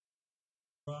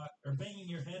rock or banging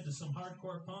your head to some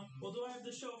hardcore punk? Well, do I have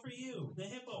the show for you? The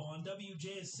Hippo on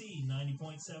WJSC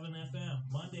 90.7 FM,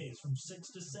 Mondays from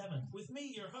 6 to 7. With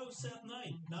me, your host, Seth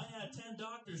Knight. 9 out of 10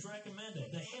 doctors recommend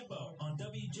it. The Hippo on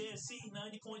WJSC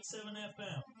 90.7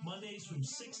 FM, Mondays from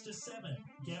 6 to 7.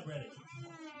 Get ready.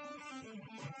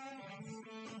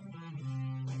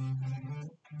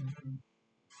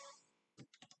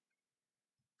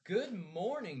 Good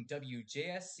morning,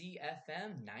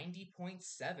 WJSC-FM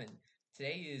 90.7.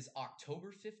 Today is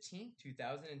October 15th,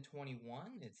 2021.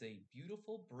 It's a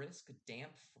beautiful, brisk,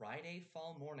 damp Friday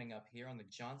fall morning up here on the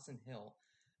Johnson Hill.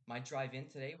 My drive in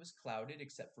today was clouded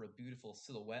except for a beautiful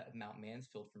silhouette of Mount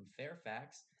Mansfield from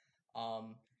Fairfax.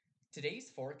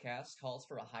 Today's forecast calls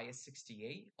for a high of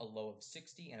 68, a low of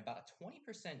 60, and about a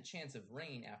 20% chance of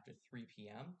rain after 3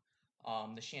 p.m.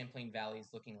 The Champlain Valley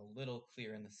is looking a little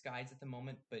clear in the skies at the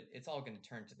moment, but it's all going to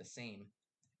turn to the same.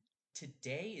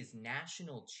 Today is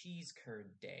National Cheese Curd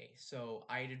Day, so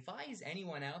I'd advise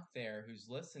anyone out there who's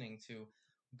listening to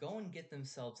go and get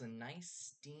themselves a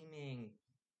nice steaming,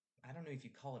 I don't know if you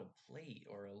call it a plate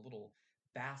or a little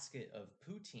basket of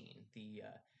poutine, the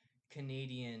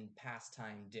Canadian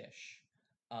pastime dish.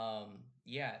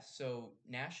 So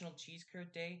National Cheese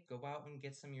Curd Day, go out and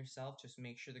get some yourself. Just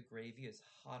make sure the gravy is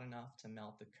hot enough to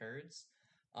melt the curds.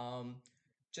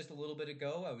 Just a little bit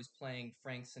ago, I was playing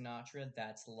Frank Sinatra,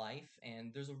 That's Life,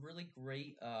 and there's a really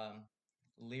great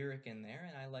lyric in there,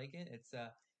 and I like it. It's,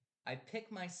 I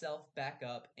pick myself back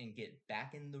up and get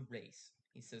back in the race.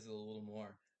 He says it a little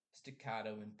more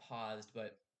staccato and paused,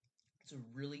 but it's a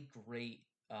really great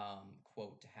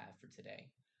quote to have for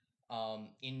today.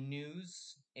 In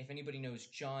news, if anybody knows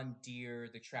John Deere,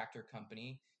 the tractor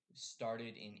company,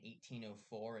 started in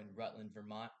 1804 in Rutland,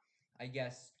 Vermont. I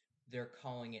guess they're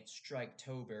calling it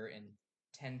Striketober, and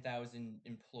 10,000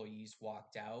 employees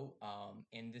walked out.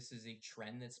 And this is a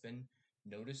trend that's been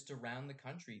noticed around the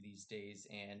country these days.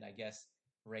 And I guess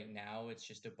right now it's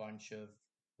just a bunch of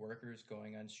workers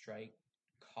going on strike,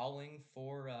 calling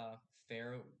for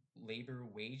fair labor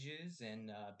wages and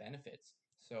benefits.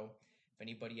 So if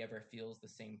anybody ever feels the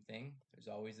same thing, there's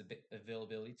always a bit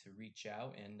availability to reach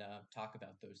out and talk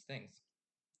about those things.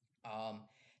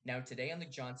 Now, today on the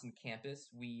Johnson campus,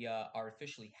 we are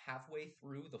officially halfway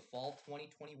through the fall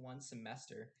 2021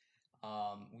 semester.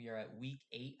 We are at week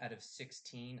 8 out of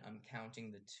 16. I'm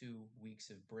counting the 2 weeks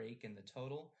of break in the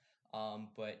total.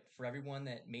 But for everyone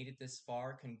that made it this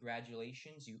far,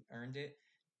 congratulations, you earned it.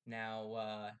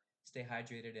 Now, stay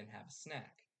hydrated and have a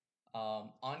snack.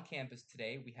 On campus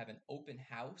today, we have an open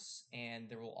house, and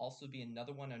there will also be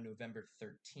another one on November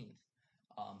 13th.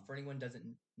 For anyone who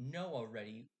doesn't know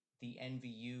already, the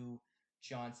NVU,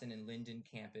 Johnson, and Linden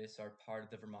campus are part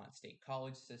of the Vermont State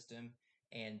College system,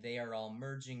 and they are all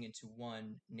merging into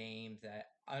one name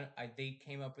that they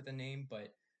came up with a name,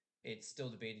 but it's still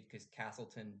debated because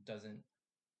Castleton doesn't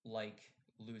like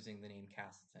losing the name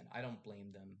Castleton. I don't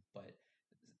blame them, but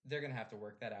they're going to have to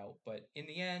work that out. But in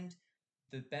the end,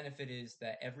 the benefit is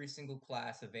that every single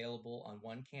class available on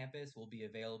one campus will be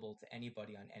available to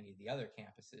anybody on any of the other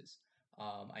campuses.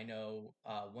 I know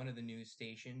one of the news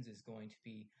stations is going to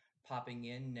be popping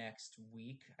in next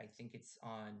week. I think it's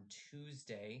on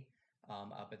Tuesday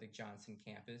up at the Johnson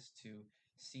campus to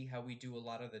see how we do a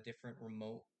lot of the different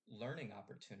remote learning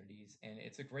opportunities. And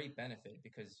it's a great benefit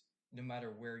because no matter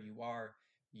where you are,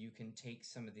 you can take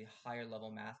some of the higher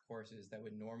level math courses that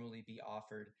would normally be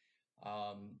offered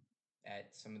at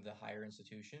some of the higher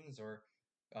institutions or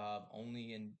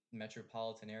only in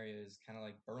metropolitan areas, kind of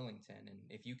like Burlington. And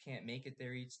if you can't make it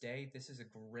there each day, this is a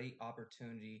great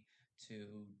opportunity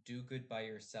to do good by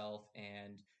yourself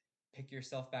and pick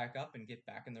yourself back up and get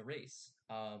back in the race.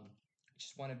 I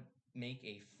just want to make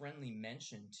a friendly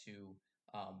mention to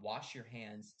wash your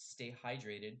hands, stay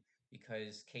hydrated,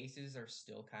 because cases are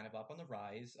still kind of up on the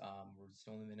rise. We're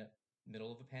still in the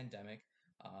middle of a pandemic.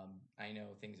 I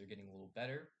know things are getting a little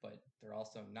better, but they're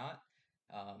also not.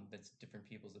 That's different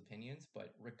people's opinions.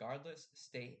 But regardless,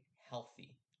 stay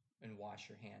healthy and wash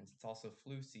your hands. It's also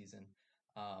flu season.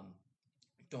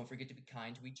 Don't forget to be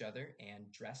kind to each other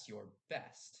and dress your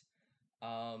best.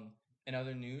 In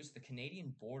other news, the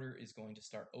Canadian border is going to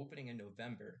start opening in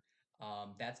November.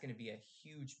 That's going to be a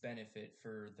huge benefit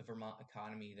for the Vermont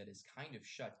economy that is kind of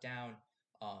shut down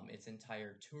its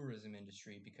entire tourism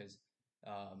industry because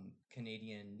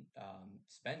Canadian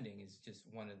spending is just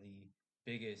one of the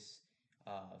biggest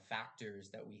factors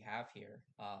that we have here,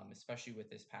 especially with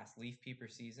this past leaf peeper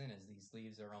season as these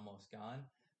leaves are almost gone.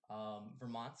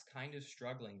 Vermont's kind of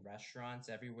struggling. Restaurants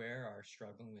everywhere are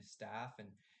struggling with staff and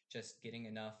just getting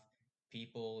enough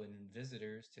people and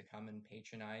visitors to come and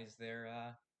patronize their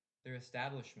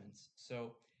establishments.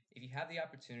 So if you have the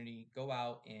opportunity, go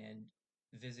out and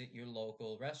visit your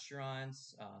local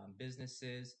restaurants,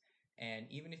 businesses, and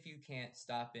even if you can't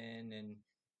stop in and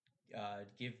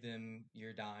give them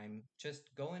your dime,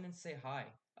 just go in and say hi.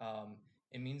 Um,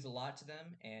 it means a lot to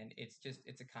them, and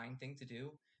it's a kind thing to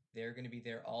do. They're going to be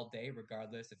there all day,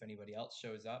 regardless if anybody else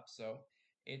shows up. So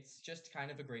it's just kind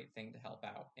of a great thing to help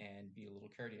out and be a little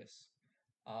courteous.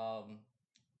 Um,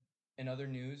 in other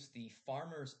news, the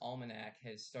Farmer's Almanac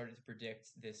has started to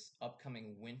predict this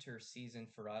upcoming winter season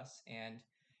for us, and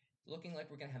looking like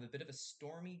we're going to have a bit of a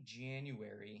stormy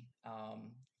January.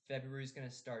 February is going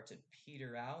to start to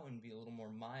peter out and be a little more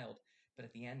mild, but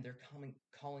at the end, they're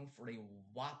calling for a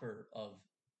whopper of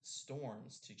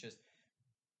storms to just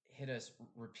hit us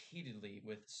repeatedly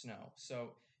with snow. So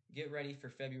get ready for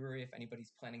February. If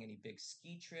anybody's planning any big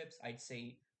ski trips, I'd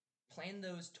say plan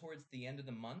those towards the end of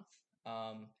the month.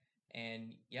 Um,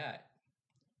 and yeah,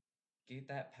 get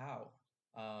that pow.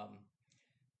 Um,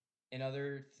 and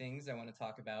other things I want to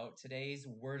talk about, today's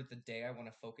word of the day I want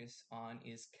to focus on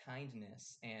is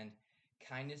kindness. And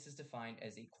kindness is defined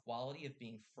as a quality of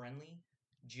being friendly,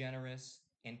 generous,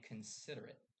 and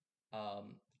considerate.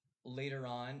 Um, Later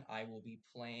on, I will be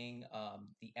playing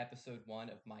the episode one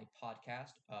of my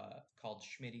podcast called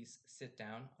Schmitty's Sit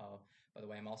Down. By the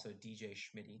way, I'm also DJ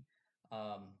Schmitty.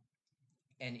 Um,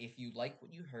 and if you like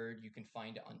what you heard, you can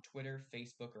find it on Twitter,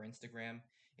 Facebook, or Instagram.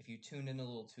 If you tuned in a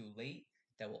little too late,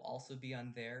 that will also be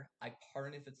on there. I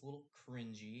pardon if it's a little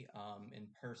cringy and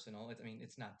personal. I mean,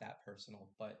 it's not that personal,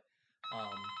 but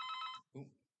ooh.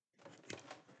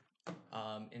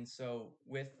 And so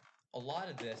with a lot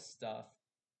of this stuff,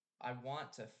 I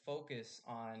want to focus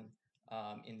on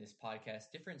in this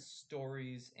podcast different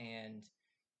stories and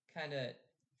kind of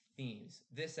themes.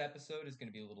 This episode is going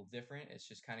to be a little different. It's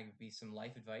just kind of going to be some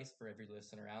life advice for every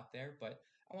listener out there. But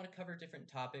I want to cover different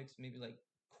topics, maybe like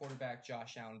quarterback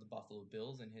Josh Allen of the Buffalo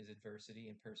Bills and his adversity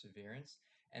and perseverance.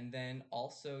 And then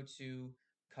also to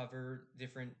cover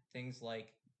different things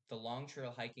like the Long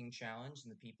Trail Hiking Challenge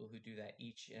and the people who do that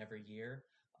each and every year,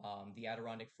 the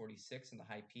Adirondack 46 and the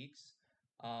High Peaks.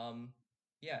 Um,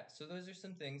 yeah, so those are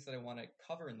some things that I want to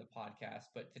cover in the podcast.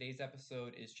 But today's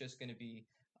episode is just going to be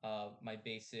my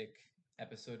basic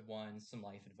episode one, some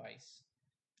life advice.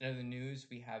 In other news,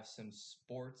 we have some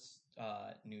sports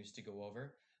news to go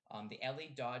over. The LA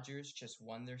Dodgers just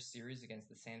won their series against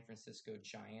the San Francisco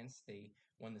Giants. They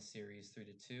won the series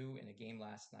 3-2 in a game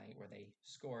last night where they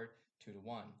scored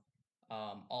 2-1.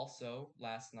 Also,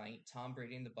 last night, Tom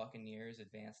Brady and the Buccaneers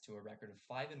advanced to a record of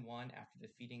 5-1 after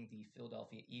defeating the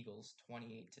Philadelphia Eagles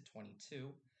 28-22.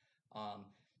 Um,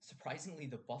 Surprisingly,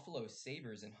 the Buffalo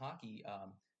Sabres in hockey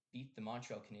beat the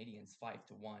Montreal Canadiens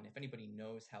 5-1. If anybody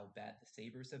knows how bad the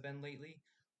Sabres have been lately,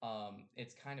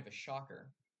 it's kind of a shocker.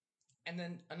 And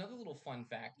then another little fun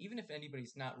fact, even if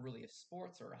anybody's not really a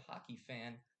sports or a hockey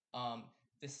fan, um,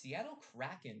 the Seattle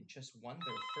Kraken just won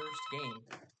their first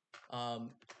game.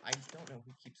 I don't know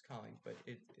who keeps calling, but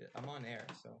I'm on air,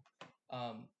 so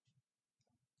um,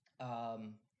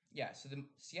 um, yeah. So the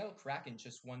Seattle Kraken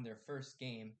just won their first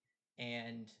game,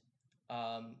 and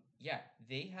yeah,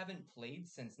 they haven't played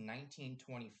since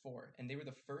 1924, and they were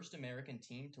the first American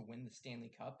team to win the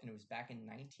Stanley Cup, and it was back in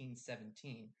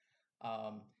 1917.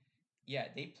 Um, yeah,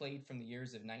 they played from the years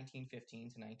of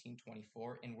 1915 to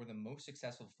 1924 and were the most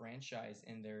successful franchise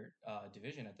in their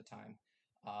division at the time.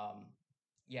 Um,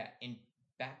 yeah, and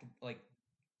back like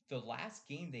the last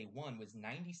game they won was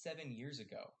 97 years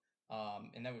ago,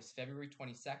 and that was February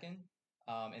 22nd.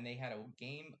 And they had a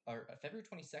game, or February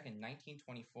 22nd,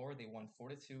 1924. They won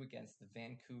 4-2 against the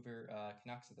Vancouver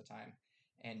Canucks at the time.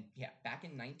 And yeah, back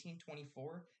in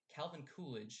 1924, Calvin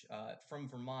Coolidge from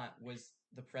Vermont was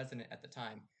the president at the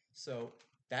time. So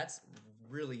that's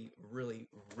really, really,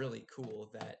 really cool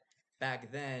that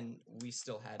back then we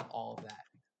still had all of that.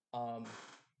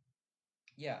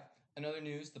 Yeah. Another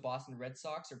news: the Boston Red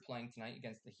Sox are playing tonight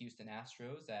against the Houston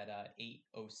Astros at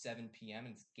 8:07 p.m.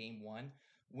 and it's Game One.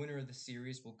 Winner of the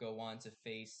series will go on to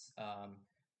face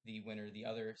the winner of the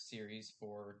other series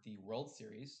for the World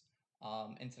Series.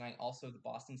 And tonight also the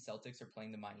Boston Celtics are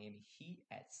playing the Miami Heat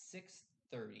at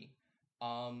 6:30.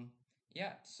 Um,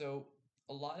 yeah. So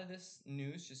a lot of this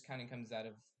news just kind of comes out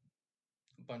of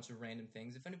a bunch of random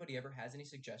things. If anybody ever has any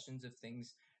suggestions of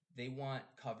things they want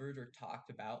covered or talked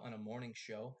about on a morning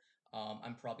show,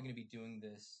 I'm probably going to be doing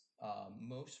this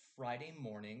most Friday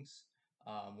mornings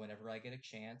whenever I get a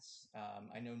chance.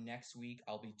 I know next week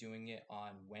I'll be doing it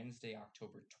on Wednesday,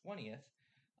 October 20th.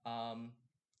 Um,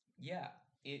 yeah,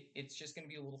 it's just going to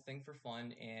be a little thing for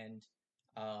fun and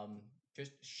um,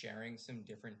 just sharing some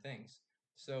different things.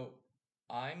 So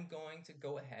I'm going to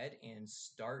go ahead and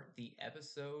start the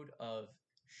episode of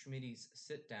Schmitty's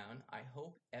Sit Down. I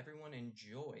hope everyone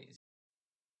enjoys.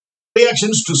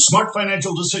 Reactions to smart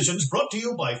financial decisions brought to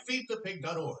you by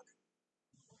feedthepig.org.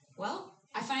 Well,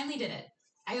 I finally did it.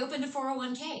 I opened a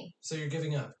 401k. So you're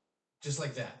giving up, just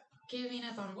like that. Giving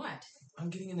up on what? I'm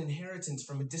getting an inheritance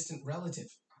from a distant relative.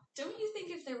 Don't you think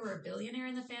if there were a billionaire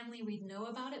in the family, we'd know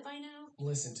about it by now?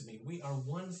 Listen to me. We are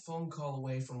one phone call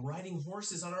away from riding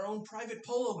horses on our own private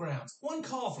polo grounds. One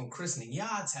call from christening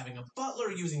yachts, having a butler,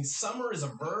 using summer as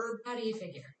a verb. How do you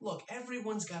figure? Look,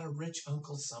 everyone's got a rich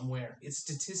uncle somewhere. It's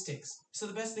statistics. So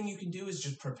the best thing you can do is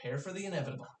just prepare for the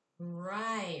inevitable.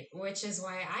 Right, which is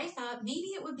why I thought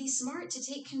maybe it would be smart to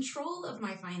take control of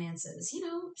my finances. You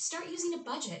know, start using a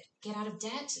budget, get out of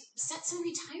debt, set some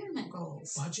retirement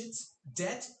goals. Budgets?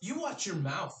 Debt? You watch your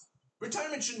mouth.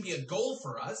 Retirement shouldn't be a goal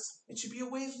for us. It should be a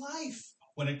way of life.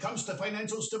 When it comes to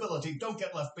financial stability, don't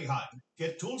get left behind.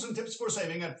 Get tools and tips for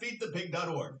saving at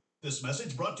feedthepig.org. This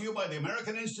message brought to you by the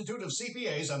American Institute of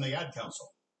CPAs and the Ad Council.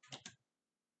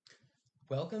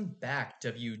 Welcome back,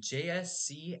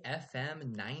 WJSC-FM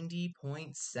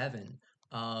 90.7.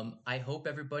 I hope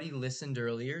everybody listened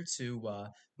earlier to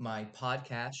my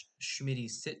podcast,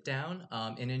 Schmitty's Sit Down,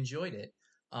 and enjoyed it.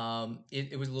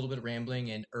 It was a little bit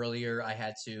rambling, and earlier I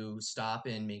had to stop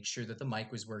and make sure that the mic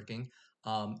was working.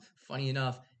 Funny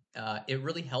enough, it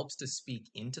really helps to speak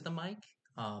into the mic.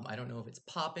 I don't know if it's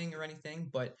popping or anything,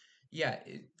 but yeah,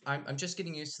 I'm just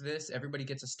getting used to this. Everybody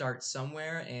gets to start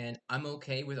somewhere, and I'm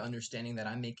okay with understanding that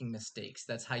I'm making mistakes.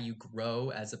 That's how you grow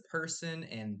as a person,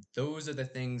 and those are the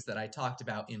things that I talked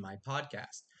about in my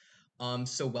podcast.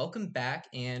 So welcome back,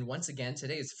 and once again,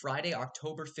 today is Friday,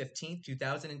 October 15th,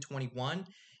 2021,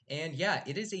 and yeah,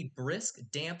 it is a brisk,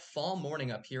 damp fall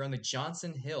morning up here on the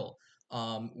Johnson Hill.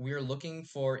 We're looking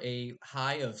for a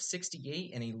high of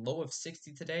 68 and a low of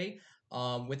 60 today,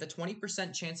 with a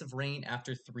 20% chance of rain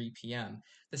after 3 p.m.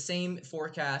 The same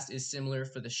forecast is similar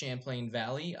for the Champlain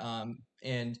Valley,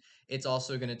 and it's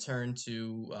also going to turn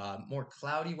to more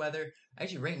cloudy weather.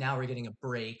 Actually, right now we're getting a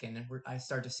break, and I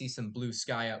start to see some blue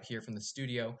sky out here from the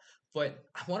studio. But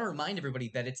I want to remind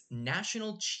everybody that it's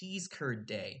National Cheese Curd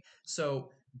Day. So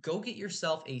go get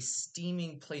yourself a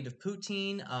steaming plate of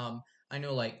poutine. I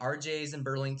know like RJ's in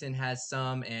Burlington has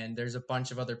some, and there's a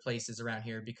bunch of other places around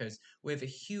here because we have a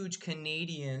huge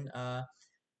Canadian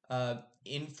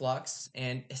influx,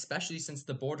 and especially since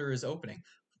the border is opening.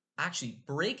 Actually,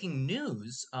 breaking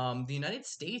news, the United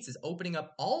States is opening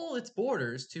up all its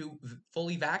borders to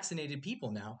fully vaccinated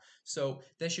people now. So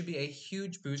that should be a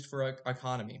huge boost for our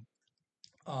economy.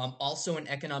 Also in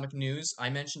economic news, I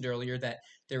mentioned earlier that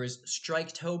there is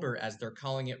Striketober, as they're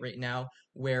calling it right now,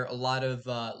 where a lot of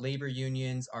labor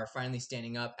unions are finally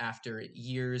standing up after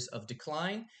years of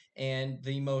decline. And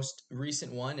the most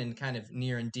recent one, and kind of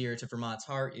near and dear to Vermont's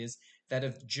heart, is that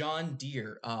of John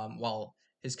Deere. While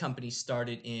his company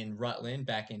started in Rutland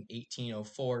back in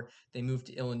 1804, they moved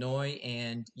to Illinois,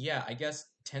 and yeah, I guess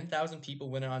 10,000 people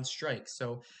went on strike.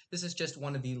 So this is just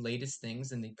one of the latest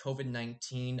things in the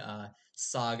COVID-19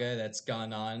 saga that's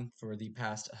gone on for the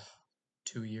past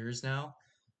 2 years now.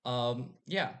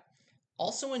 Yeah.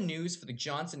 Also in news for the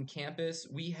Johnson campus,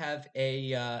 we have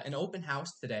an open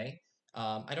house today.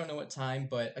 I don't know what time,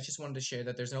 but I just wanted to share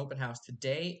that there's an open house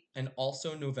today and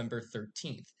also November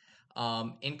 13th.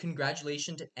 And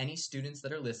congratulations to any students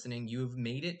that are listening. You have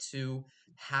made it to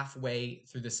halfway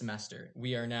through the semester.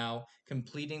 We are now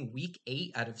completing week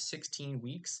 8 out of 16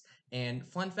 weeks. And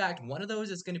fun fact, one of those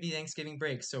is going to be Thanksgiving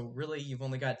break. So really, you've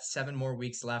only got 7 more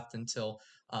weeks left until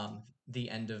the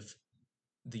end of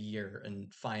the year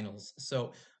and finals.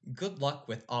 So good luck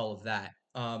with all of that.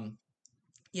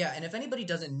 Yeah, and if anybody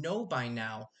doesn't know by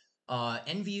now,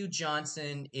 NVU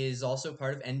Johnson is also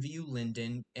part of NVU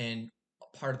Linden and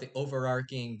part of the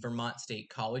overarching Vermont State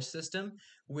College system,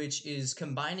 which is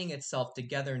combining itself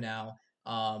together now,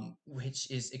 which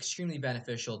is extremely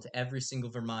beneficial to every single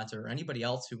Vermonter or anybody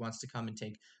else who wants to come and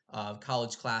take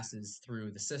college classes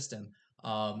through the system.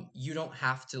 You don't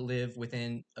have to live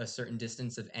within a certain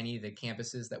distance of any of the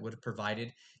campuses that would have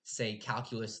provided, say,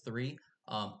 Calculus 3.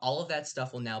 All of that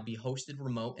stuff will now be hosted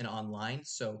remote and online.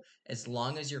 So as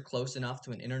long as you're close enough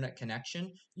to an internet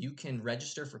connection, you can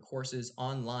register for courses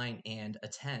online and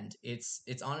attend.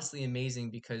 It's honestly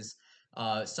amazing because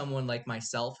someone like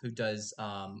myself who does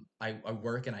I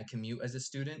work and I commute as a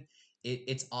student,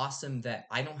 it's awesome that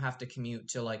I don't have to commute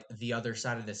to like the other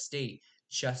side of the state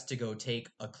just to go take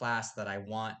a class that I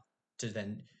want to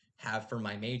then have for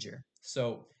my major.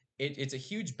 So it's a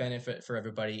huge benefit for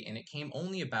everybody, and it came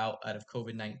only about out of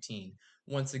COVID-19.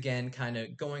 Once again, kind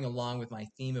of going along with my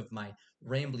theme of my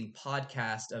rambly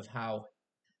podcast of how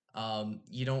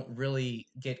You don't really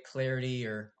get clarity,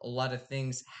 or a lot of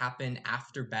things happen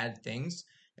after bad things.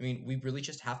 I mean, we really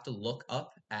just have to look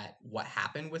up at what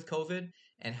happened with COVID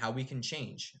and how we can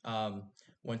change.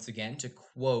 Once again, to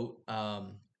quote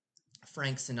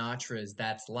Frank Sinatra's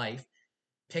That's Life,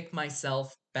 pick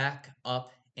myself back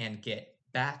up and get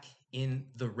back in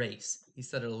the race. He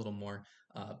said it a little more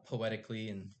poetically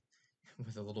and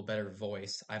with a little better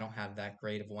voice. I don't have that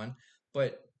great of one.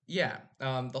 But yeah,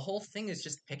 the whole thing is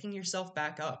just picking yourself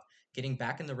back up, getting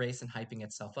back in the race and hyping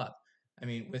itself up. I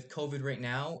mean, with COVID right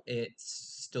now,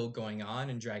 it's still going on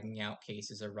and dragging out.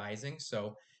 Cases are rising.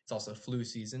 So it's also flu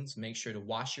season. So make sure to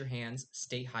wash your hands,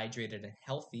 stay hydrated and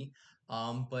healthy.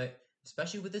 But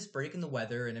especially with this break in the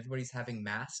weather and everybody's having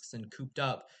masks and cooped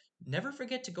up, never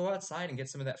forget to go outside and get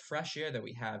some of that fresh air that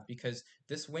we have, because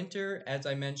this winter, as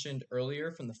I mentioned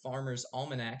earlier from the Farmer's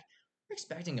Almanac, we're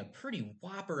expecting a pretty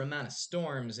whopper amount of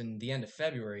storms in the end of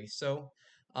February. So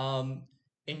um,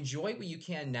 enjoy what you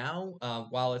can now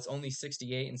while it's only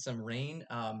 68 and some rain.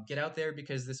 Get out there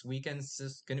because this weekend's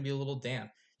just going to be a little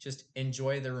damp. Just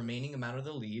enjoy the remaining amount of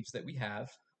the leaves that we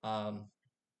have. Um,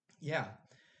 yeah.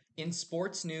 In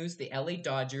sports news, the LA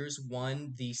Dodgers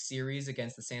won the series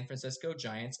against the San Francisco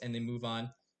Giants, and they move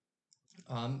on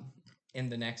um, in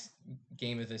the next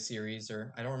game of the series,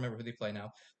 or I don't remember who they play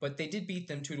now, but they did beat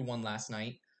them 2-1 last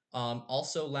night.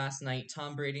 Also last night,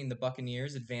 Tom Brady and the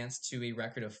Buccaneers advanced to a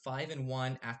record of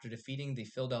 5-1 after defeating the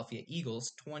Philadelphia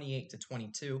Eagles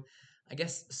 28-22. I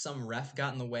guess some ref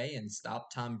got in the way and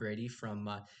stopped Tom Brady from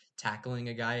tackling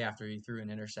a guy after he threw an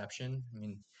interception. I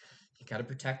mean, you got to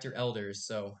protect your elders.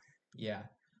 So, yeah.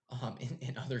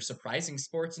 In other surprising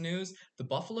sports news, the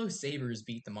Buffalo Sabres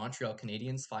beat the Montreal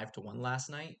Canadiens 5-1 last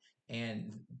night,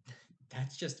 and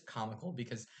that's just comical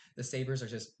because the Sabres are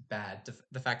just bad.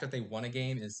 The fact that they won a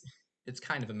game it's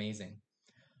kind of amazing.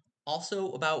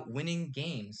 Also about winning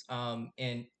games,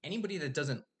 and anybody that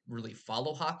doesn't really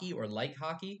follow hockey or like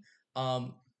hockey,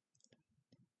 um,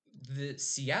 the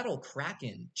Seattle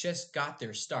Kraken just got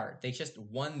their start. They just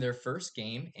won their first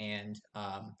game, and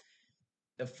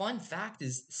the fun fact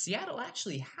is Seattle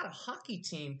actually had a hockey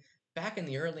team back in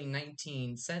the early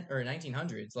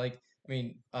 1900s. Like, I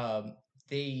mean,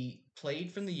 they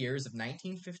played from the years of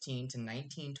 1915 to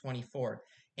 1924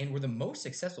 and were the most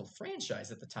successful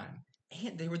franchise at the time.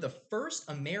 And they were the first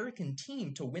American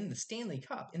team to win the Stanley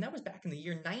Cup, and that was back in the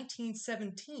year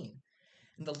 1917.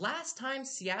 And the last time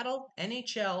Seattle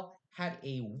NHL had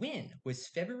a win was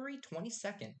February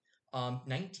 22nd,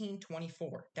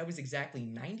 1924. That was exactly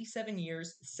 97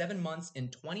 years, 7 months,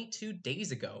 and 22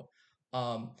 days ago.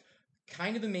 Um,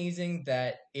 Kind of amazing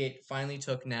that it finally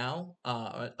took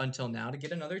until now to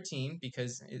get another team,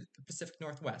 because the Pacific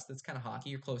Northwest, that's kind of hockey.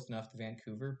 You're close enough to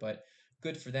Vancouver, but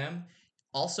good for them.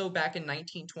 Also, back in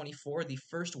 1924, the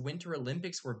first Winter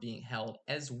Olympics were being held,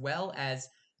 as well as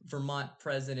Vermont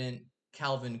President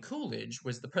Calvin Coolidge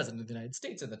was the president of the United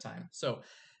States at the time. So,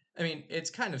 I mean, it's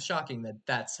kind of shocking that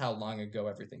that's how long ago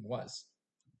everything was.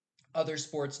 Other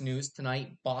sports news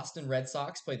tonight, Boston Red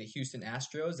Sox play the Houston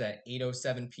Astros at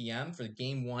 8:07 p.m. for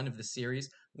game one of the series.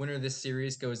 Winner of this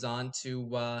series goes on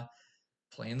to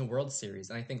play in the World Series.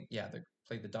 And I think, yeah, they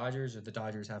play the Dodgers, or the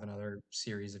Dodgers have another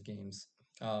series of games.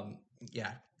 Um,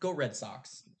 yeah, go Red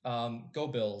Sox. Go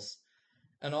Bills.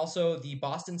 And also, the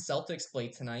Boston Celtics play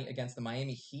tonight against the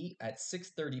Miami Heat at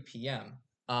 6:30 p.m.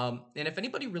 And if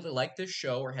anybody really liked this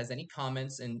show or has any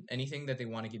comments and anything that they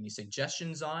want to give me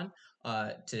suggestions on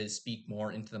to speak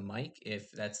more into the mic,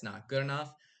 if that's not good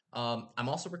enough, I'm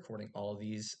also recording all of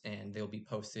these, and they'll be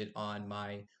posted on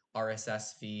my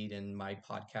RSS feed and my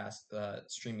podcast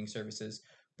streaming services.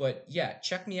 But yeah,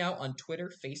 check me out on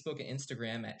Twitter, Facebook, and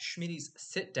Instagram at Schmitty's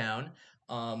Sit Down.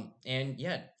 And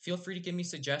yeah, feel free to give me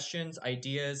suggestions,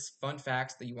 ideas, fun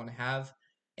facts that you want to have.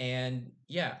 And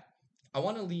yeah, I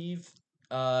want to leave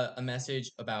a message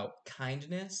about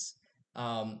kindness.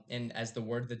 And as the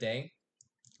word of the day,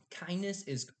 kindness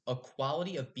is a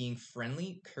quality of being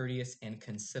friendly, courteous, and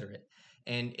considerate.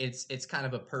 And it's kind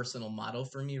of a personal motto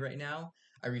for me right now.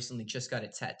 I recently just got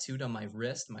it tattooed on my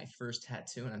wrist, my first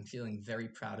tattoo, and I'm feeling very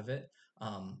proud of it.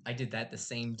 I did that the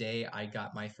same day I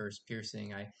got my first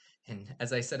piercing. And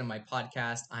as I said in my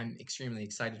podcast, I'm extremely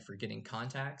excited for getting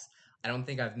contacts. I don't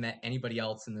think I've met anybody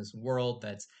else in this world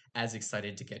that's as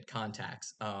excited to get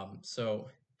contacts. So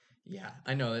yeah,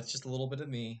 I know that's just a little bit of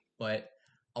me, but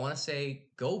I want to say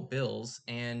go Bills,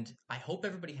 and I hope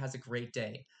everybody has a great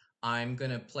day. I'm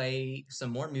going to play some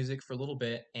more music for a little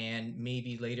bit, and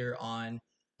maybe later on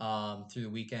through the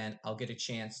weekend, I'll get a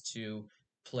chance to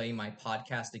play my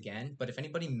podcast again. But if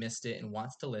anybody missed it and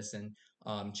wants to listen,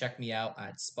 check me out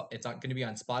it's going to be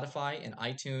on Spotify and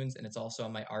iTunes, and it's also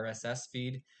on my RSS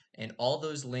feed. And all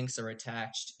those links are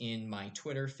attached in my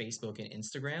Twitter, Facebook, and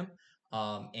Instagram.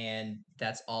 And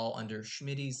that's all under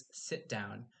Schmitty's Sit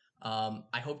Down.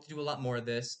 I hope to do a lot more of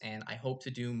this, and I hope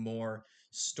to do more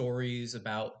stories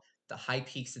about the high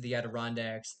peaks of the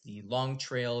Adirondacks, the Long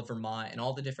Trail of Vermont, and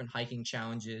all the different hiking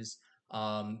challenges.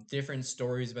 Different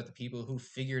stories about the people who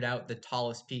figured out the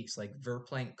tallest peaks, like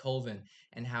Verplanck Colvin,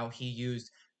 and how he used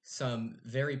some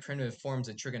very primitive forms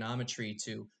of trigonometry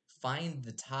to find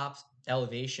the top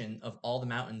elevation of all the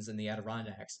mountains in the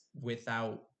Adirondacks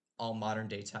without all modern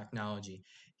day technology.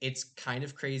 It's kind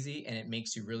of crazy, and it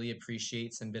makes you really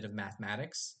appreciate some bit of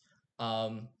mathematics.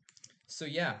 Um, so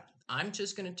yeah, I'm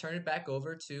just gonna turn it back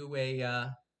over to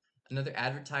a another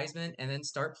advertisement and then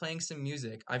start playing some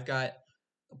music. I've got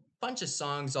a bunch of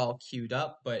songs all queued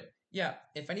up, but yeah,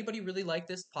 if anybody really liked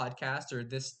this podcast or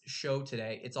this show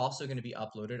today, it's also going to be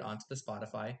uploaded onto the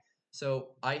Spotify. So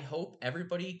I hope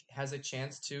everybody has a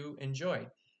chance to enjoy.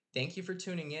 Thank you for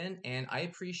tuning in, and I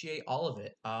appreciate all of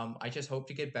it. I just hope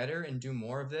to get better and do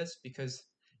more of this because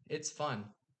it's fun.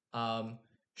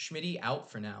 Schmitty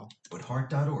out for now.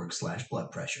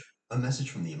 Heart.org/blood pressure. A message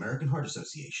from the American Heart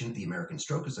Association, the American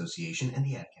Stroke Association, and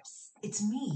the Ad Council. It's me.